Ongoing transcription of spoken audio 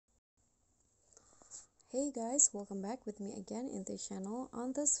Hey guys, welcome back with me again in the channel.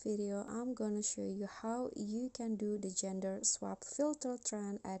 On this video, I'm gonna show you how you can do the gender swap filter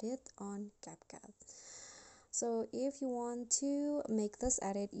trend edit on CapCut. So if you want to make this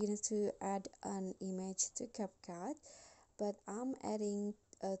edit, you need to add an image to CapCut, but I'm adding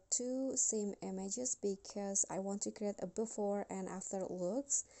two same images because I want to create a before and after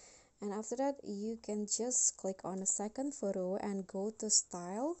looks. And after that, you can just click on the second photo and go to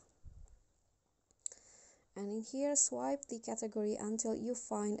style, and in here swipe the category until you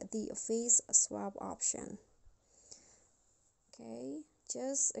find the face swap option. Okay,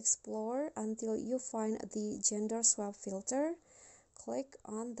 just explore until you find the gender swap filter. Click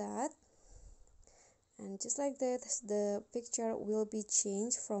on that, and just like that, the picture will be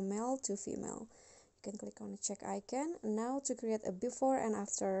changed from male to female. You can click on the check icon. Now to create a before and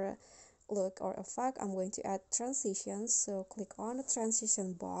after look or effect, I'm going to add transitions, so click on the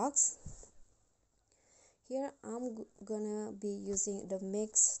transition box. Here I'm gonna be using the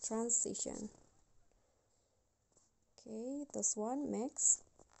mix transition. Okay, this one, mix.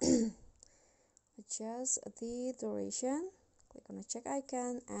 Adjust the duration, click on the check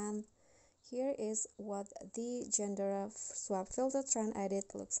icon, and here is what the gender swap filter trend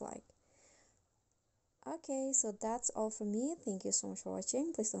edit looks like. Okay, so that's all from me. Thank you so much for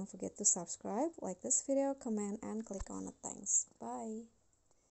watching. Please don't forget to subscribe, like this video, comment, and click on it. Thanks. Bye.